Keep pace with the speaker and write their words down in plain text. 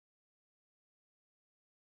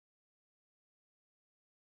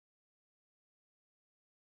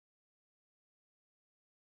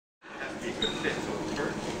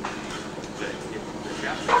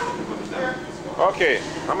Okay,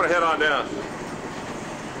 I'm going to head on down.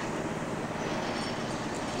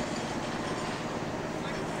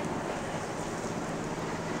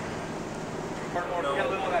 Get a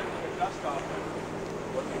little of that dust off.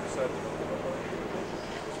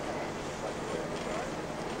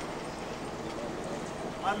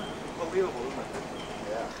 Unbelievable, isn't it?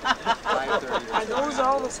 Yeah. Are those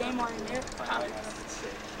all the same on there?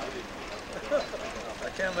 I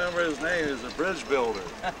can't remember his name. He's a bridge builder.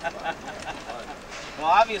 Well,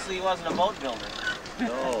 obviously he wasn't a boat builder.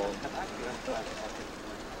 No.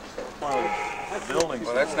 Well,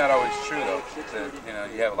 that's not always true, though. That, you know,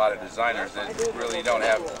 you have a lot of designers that really don't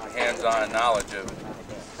have hands-on knowledge of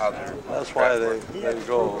how they're. That's why they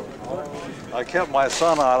go. I kept my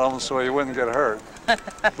son on him so he wouldn't get hurt.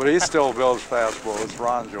 But he still builds fast boats,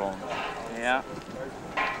 Ron Jones. Yeah.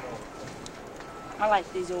 I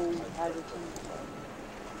like these old hydroplanes.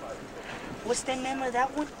 What's the name of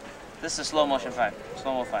that one? This is Slo-mo-shun V.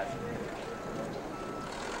 Slo-mo 5.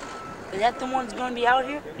 Is that the one that's going to be out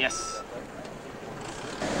here? Yes.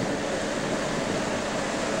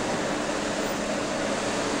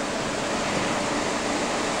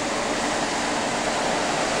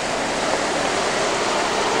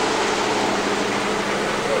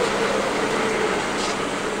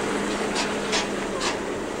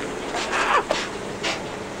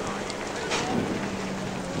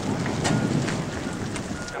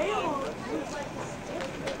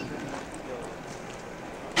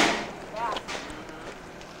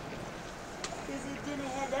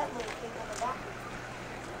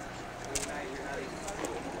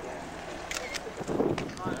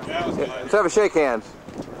 Let's have a shake hands.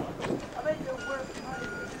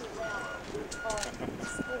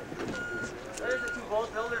 There's the two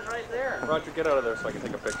boat builders right there. Roger, get out of there so I can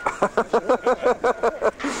take a picture.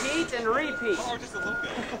 Repeat and repeat. Oh, just a little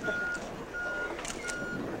bit.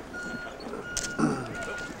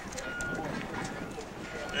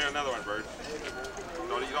 Yeah, another one, Bird.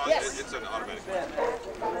 No, you know, Yes. it's an automatic.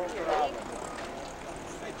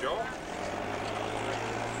 Hey, Joe.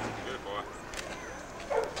 Good boy.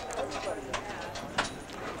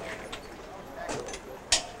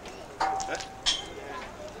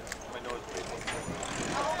 My nose bleeds.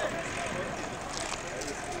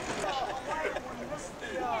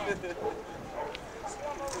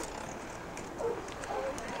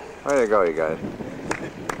 There you go, you guys.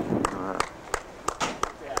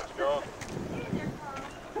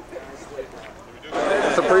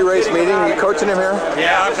 It's a pre-race meeting. You coaching him here?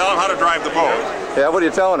 Yeah, I'm telling him how to drive the boat. Yeah, what are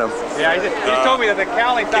you telling him? Yeah, he just told me that the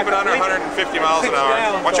cowling... Keep it under 150 miles an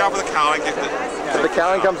hour. Watch out for the cowling. If the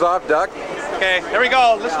cowling comes off, duck. Okay, there we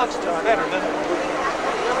go. This looks better.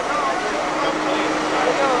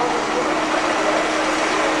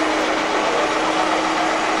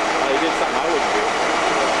 You did something I wouldn't do.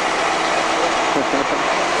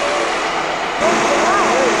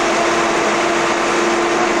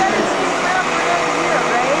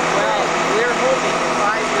 Well, we're hoping in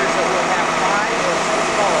 5 years that we'll have 5 or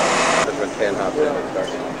 6 boats. That's when Ken hops in and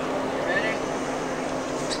starts. Ready?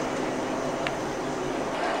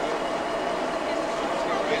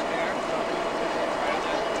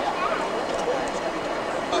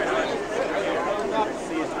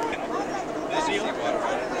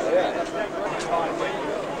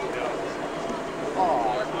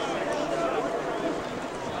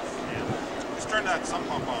 Just turn that sump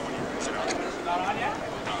pump on when you sit out. Not on yet?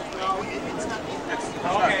 No, it's not.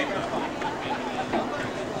 Okay.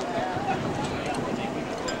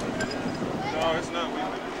 No, it's not.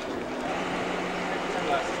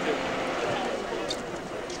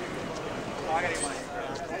 I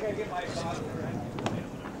gotta get my exhaust.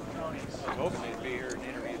 Hopefully he'd be here and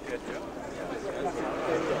interview Ted Joe.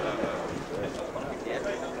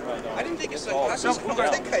 I didn't take his sunglasses. No, I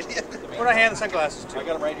think I did. Where'd I hand the sunglasses to? I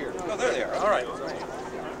got them right here. Oh, there they are. All right.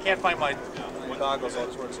 Can't find my goggles. I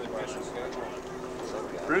just wear sunglasses.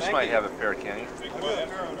 Bruce might have a pair, Kenny.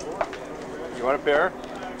 You want a pair?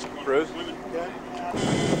 Bruce?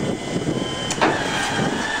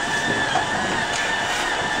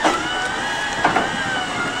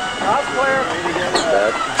 Rob Claire.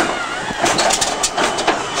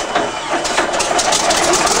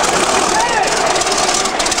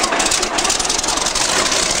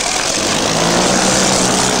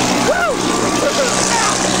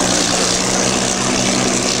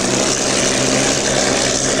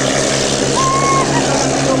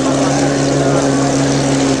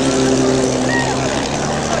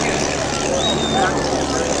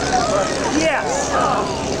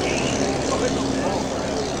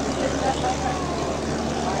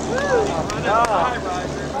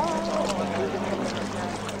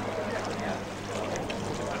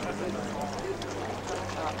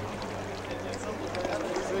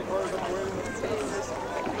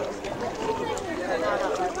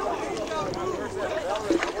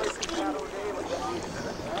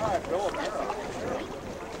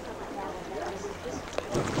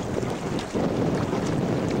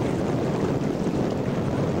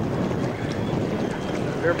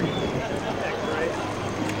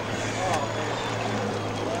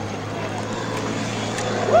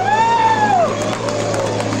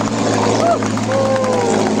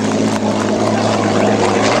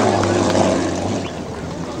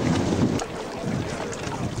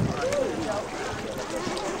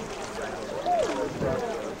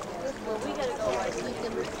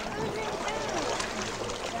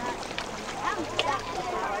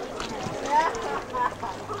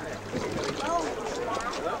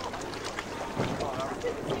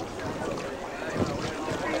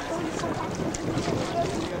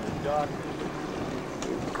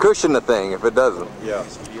 Cushion the thing if it doesn't. Yeah.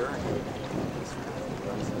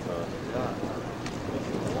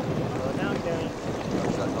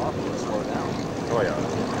 Oh yeah.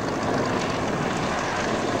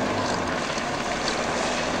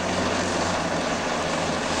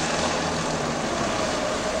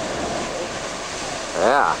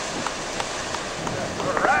 Yeah.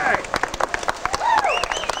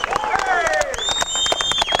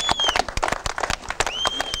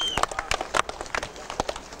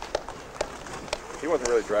 He wasn't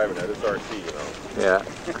really driving it, it's RC, you know. Yeah.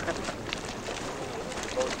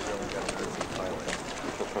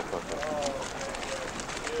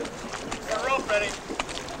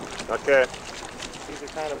 Okay. These are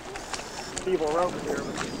kind of feeble ropes here.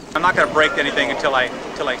 I'm not going to break anything until I'm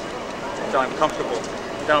comfortable.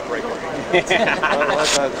 Don't break it. Like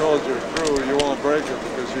I told your crew, you won't break it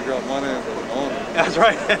because you got money in the owner. That's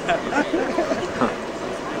right.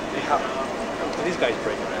 These guys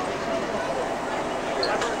break it.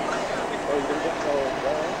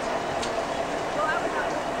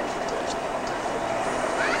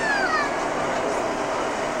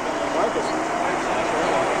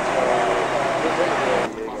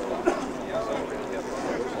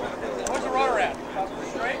 Where's the rudder at?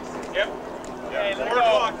 Straight? Yep. Yeah, 4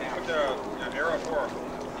 o'clock with the arrow 4.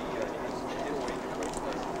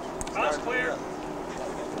 Sounds clear.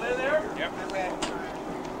 Clear there? Yep.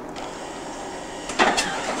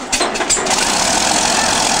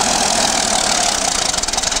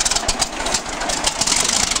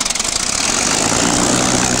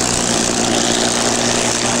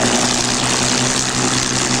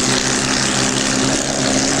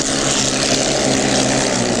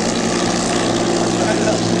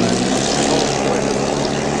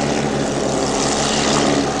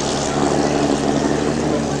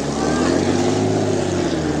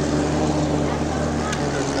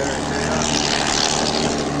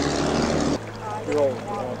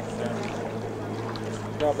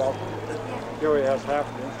 Joey has half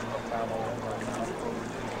an inch of panel in right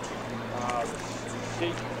now.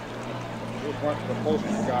 Seat just went to the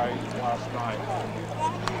postage guy last night.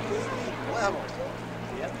 Level.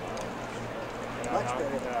 Yep. Much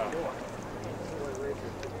better.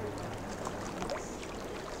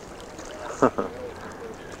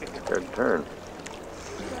 Good turn.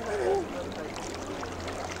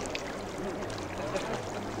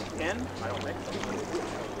 Ken? I don't think so.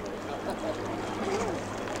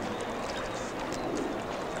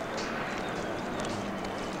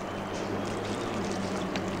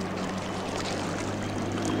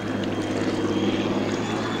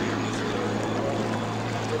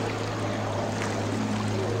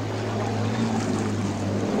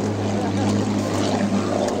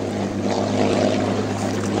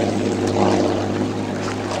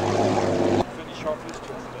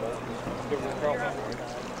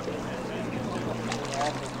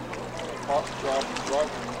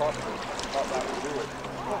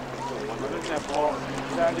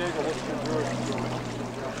 San Diego looks good.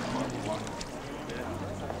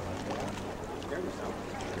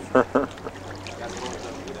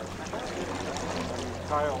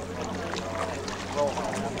 Kyle.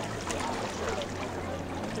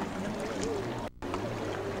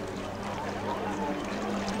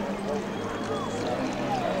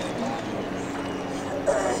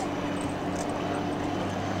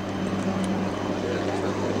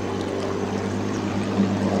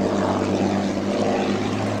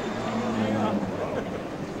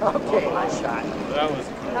 Okay, my shot. That was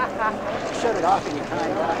Shut it off and you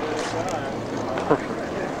kind of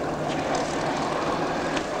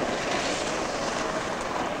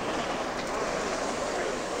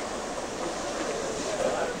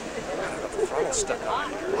Stuck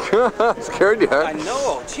on. Scared you, huh? I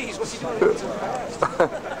know. Jeez, what's he doing so fast?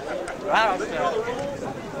 Wow.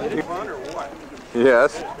 Fun or what?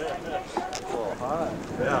 Yes. oh, high.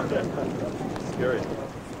 Yeah. Scary.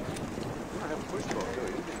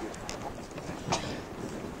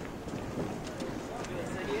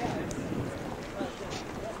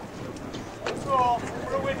 Cool.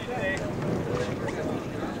 We're windy today.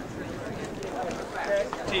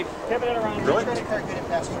 Okay. 15. Pivot it around. Really?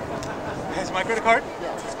 Is my credit card?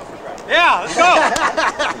 Yeah, let's go.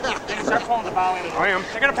 Start pulling the bow in. I am.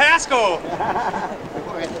 They're gonna pass go.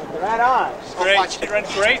 Right on. Great. She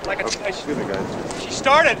runs great. Like Excuse me, guys. she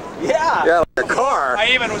started. Yeah. Yeah, like a car. I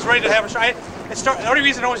even was ready to have her. The only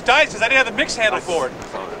reason it always died is because I didn't have the mix handle for it.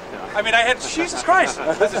 I mean, I had, Jesus Christ.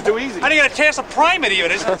 This is too easy. I didn't get a chance to prime it even.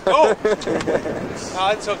 I just let's go.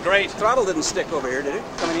 Oh, it's so great. Throttle didn't stick over here, did it?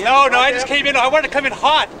 Coming in? No, I just came in. I wanted to come in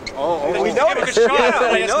hot. Oh, we Give a good shot.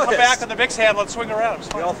 I just come noticed. back on the mix handle and swing around.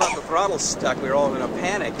 We all thought the throttle stuck. We were all in a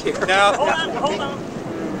panic here. No, Hold on.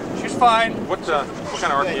 she's fine. What kind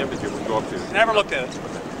of RPM did you go up to? Never looked at it.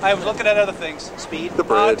 I was looking at other things. Speed. The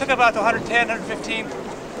bridge. It took about 110, 115.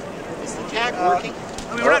 Is the jack working?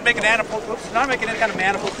 I mean, we're not making manifold. We're not making any kind of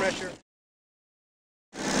manifold pressure.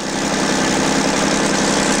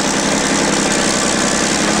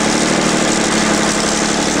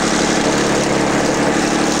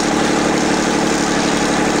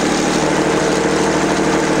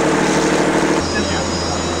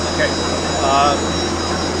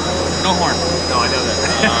 No horn. No, I know that.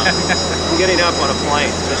 I'm getting up on a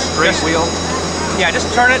plane. Just straight wheel. Yeah,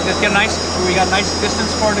 just turn it. Just get a nice. We got a nice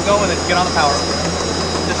distance for it to go, and then get on the power.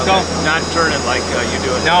 Just go. Not turn it like you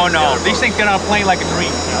do it. No. These things get on a plane like a dream.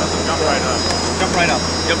 Yeah, jump right up. Jump right up.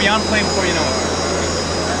 You'll be on plane before you know it.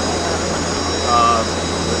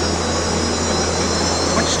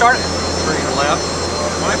 Once you start it, Turn your left.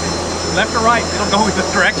 left or right, it'll go with the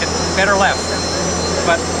direction. Better left.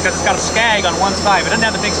 But because it's got a skag on one side, but it doesn't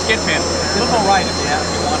have the big skid pin. It'll go right if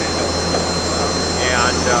you want it to.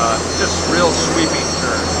 And just real sweeping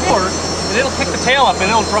turn. Or it'll kick the tail up and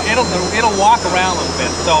it'll walk around a little bit.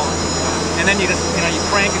 So, and then you just you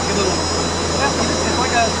crank it, get a little. It's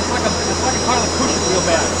like a car that pushes real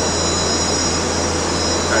bad.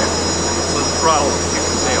 Okay. So the throttle will kick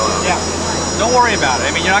the tail out. Yeah. Don't worry about it.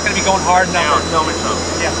 I mean, you're not going to be going hard enough. Now, tell me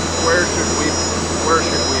something. Yeah. Where should we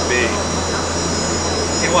be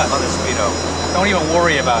In what? on the speedo? Don't even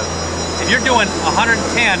worry about it. If you're doing 110,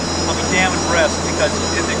 I'll be damn impressed because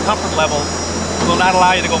the comfort level will not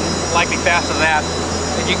allow you to go likely faster than that.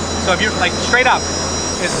 So if you're like straight up,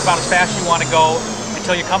 is about as fast as you want to go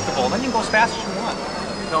until you're comfortable. Then you can go as fast as you want.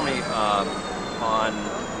 Tell me, on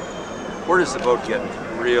where does the boat get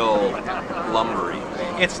real lumbery?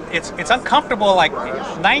 It's uncomfortable. Like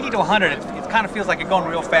 90 to 100, it kind of feels like you're going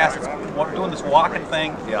real fast. It's doing this walking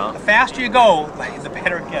thing. Yeah. The faster you go, the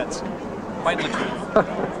better it gets. Quite literally.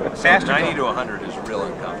 So 90 to 100 is real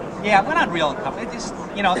uncomfortable. Yeah, we're not real uncomfortable.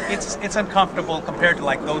 It's uncomfortable compared to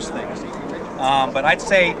like those things. But I'd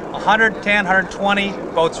say 110, 120,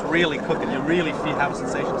 boat's really cooking. You really have a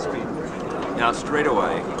sensation of speed. Now straight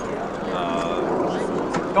away.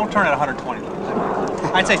 Don't turn at 120.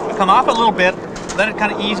 I'd say come off a little bit, let it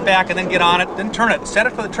kind of ease back, and then get on it. Then turn it. Set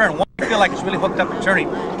it for the turn. Once you feel like it's really hooked up and turning,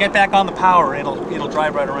 get back on the power. It'll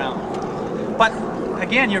drive right around. But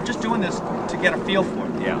again, you're just doing this to get a feel for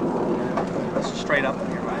it. Yeah. This is straight up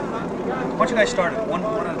here. Why don't you guys start it one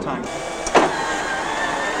at a time?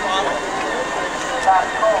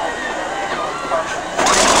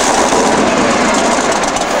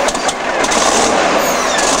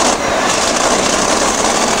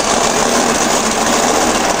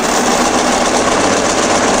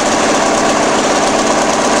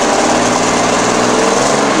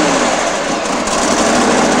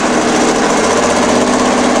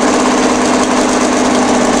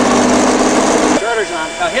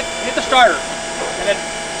 Now hit the starter, and then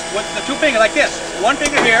with the two fingers like this. One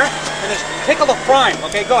finger here, and just tickle the prime.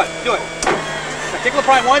 Okay, go ahead, do it. Now tickle the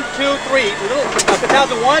prime. 1, 2, 3.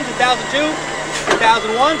 2001, 2002,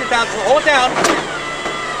 2001, 2004. Hold it down.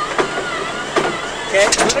 Okay,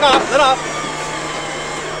 let it off.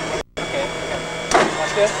 Okay,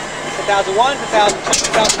 that's good. 2001,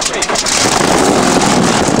 2002, 2003.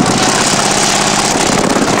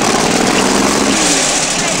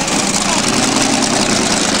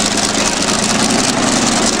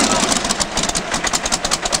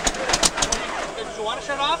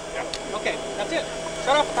 Shut off? Yeah. Okay, that's it.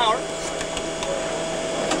 Shut off the power.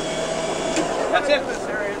 That's it.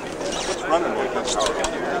 What's running with this power?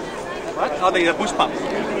 What? Oh, the boost pump.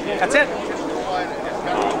 That's it.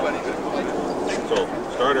 So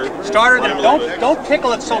starter. Starter. Don't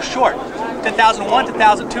tickle it so short. 2001,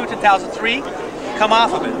 2002, 2003. Come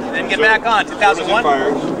off of it, and then get back on. 2001.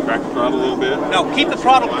 Crack the throttle a little bit. No, keep the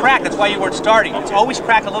throttle cracked. That's why you weren't starting. It's always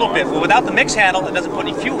cracked a little bit. But without the mix handle, it doesn't put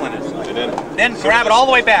any fuel in it. And then grab it all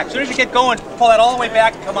the way back. As soon as you get going, pull that all the way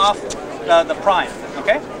back and come off the prime.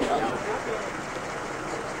 Okay?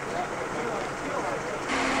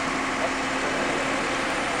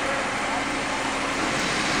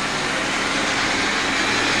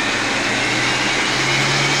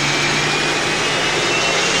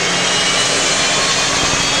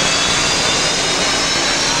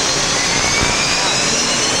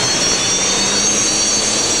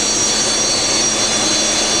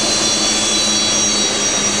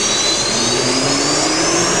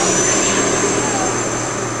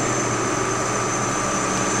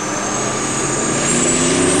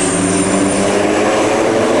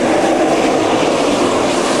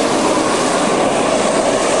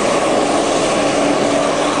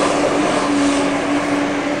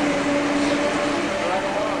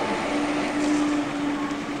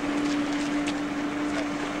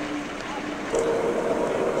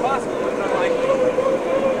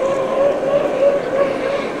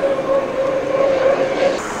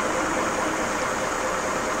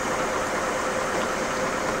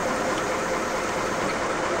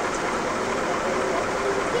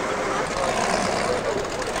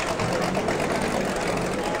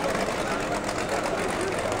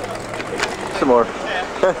 more.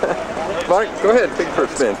 Mark, go ahead, take it for a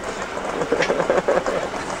spin.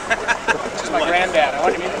 This is my granddad. I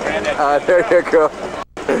want to meet the granddad. There you go.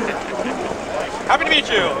 Happy to meet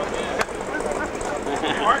you.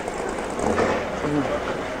 Mark?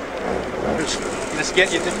 Just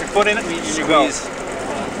get your foot in it and you go. Just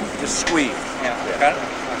squeeze. Yeah, got it?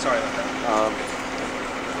 Oh, sorry about that.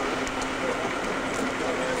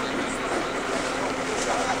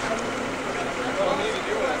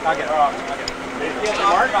 I'll get it. I'll get it.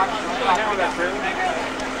 Mark?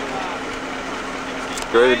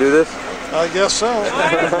 You ready to do this? I guess so.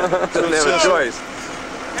 Doesn't have a choice.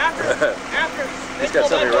 He's got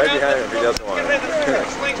somebody right behind him if he doesn't want it.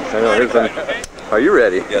 I know, here's one. Are you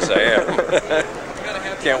ready? Yes, I am.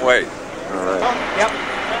 Can't wait. All right. Yep.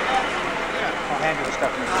 I'll hand you the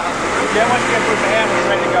stuff. Yeah, once you get Bruce a hand, we're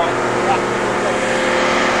ready to go.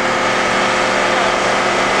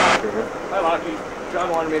 Hi, Lockie. John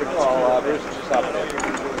wanted me to call. Bruce is just out there.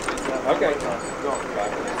 Okay.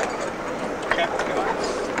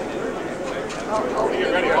 Get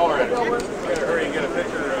ready already. Better hurry and get a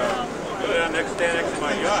picture. Put it on stand next to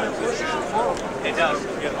my yacht. It does.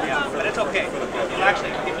 Yeah, but it's okay. You'll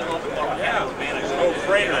actually give me a little bit more advantage. No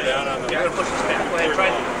framer down on the. You're going to push this back. Go ahead, try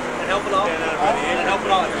it. And help it all. And help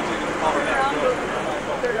it all. Fall back.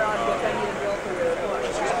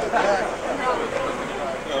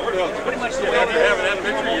 Pretty much the way After having that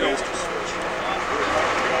picture, you don't.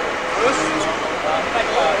 Bruce?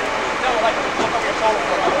 Like look over your shoulder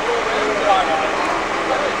for a moment.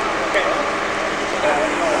 Okay.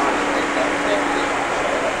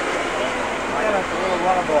 That's a little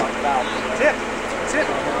runnable now. That's it. That's it.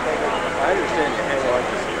 I understand you hang on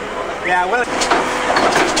to see. Yeah, well.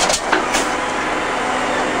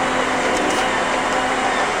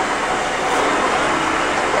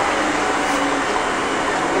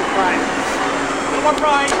 A little more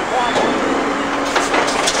pride.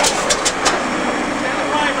 Stand the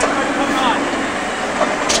pride, but it's hard to come on.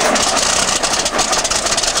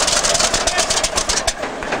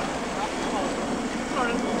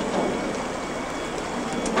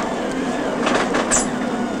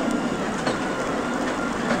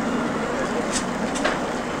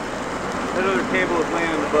 That other cable is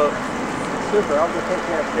laying on the boat. Super, I'll just take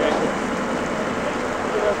care of it.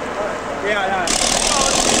 Yeah. All right.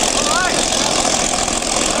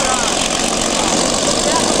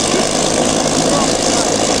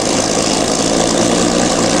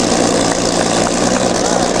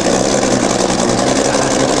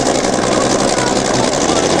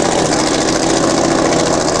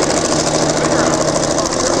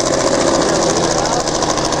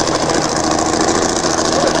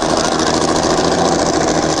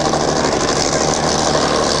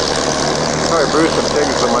 Sorry, Bruce, I'm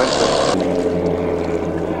taking so much.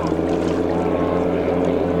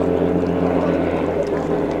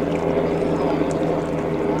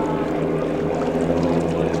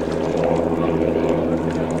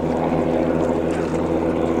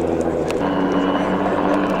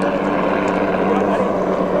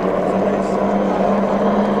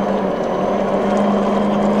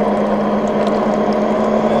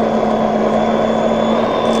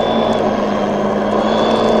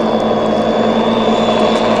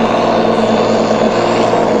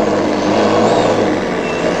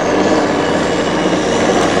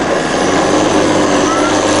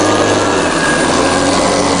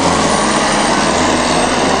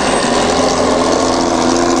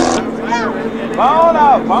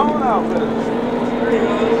 Phone out with it.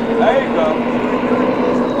 There you go.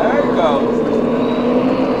 There you go.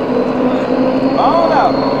 Phone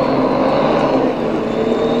out.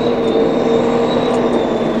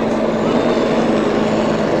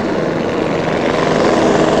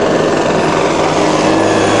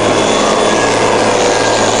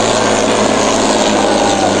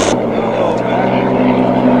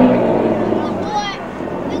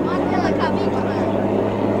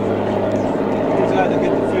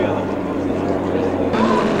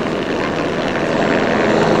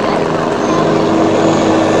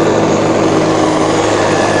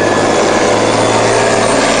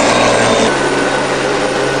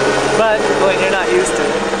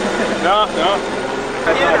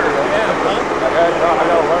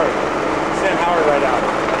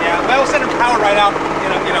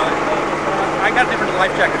 I got a different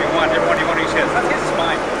life jacket if you want. Everyone you want to use his. That's his is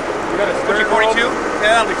fine. You got a 42?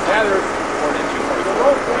 Yeah, that'll be fine. Yeah, there's 42. The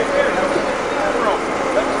rope right there.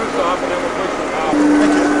 Let Bruce off and then we'll push them out.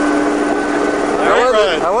 Thank you. Great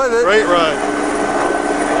ride. How was it? Great ride.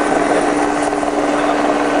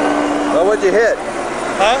 Well, what'd you hit?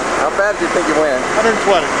 Huh? How fast do you think you went? 120.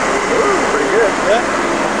 Ooh, pretty good. Yeah.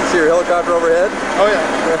 See your helicopter overhead? Oh, yeah.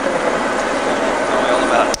 real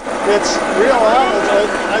about it? It's real honest.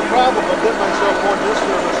 I probably bit myself more this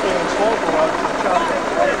year than staying slow for a while because I chopped that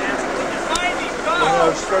right. And I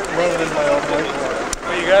was starting running in my own way.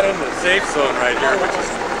 Well, you got into the safe zone right here, which is,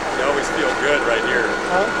 you always feel good right here.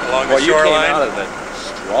 Along the Well, you shoreline. came out of it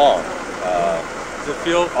strong. Does it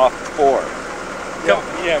feel? Off 4.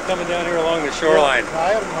 Yeah, coming down here along the shoreline. Yeah,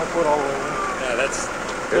 I had my foot all the way in. Yeah, that's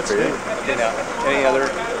Good for you. Any other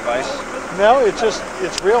advice? No, it's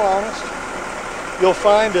real honest. You'll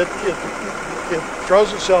find it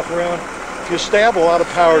throws itself around. If you stab a lot of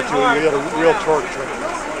power to it, you get a real torque to it.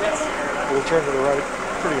 It will turn to the right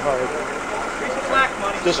pretty hard.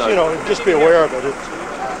 Just, you know, just be aware of it.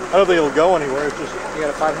 I don't think it'll go anywhere. It's just... You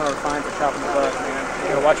got a $500 fine for chopping the butt, man.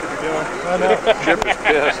 You gotta watch what you're doing. I know. Chip is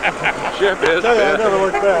pissed. Chip is I pissed. never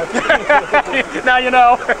looked back. Now you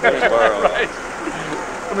know. Right.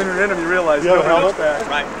 I mean, you're in you realize You have a helmet?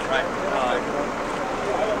 Right, right.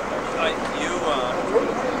 You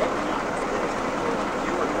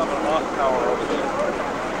were coming off power over there.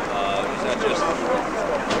 Is that just...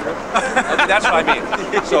 That's what I mean.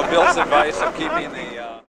 So Bill's advice of keeping the...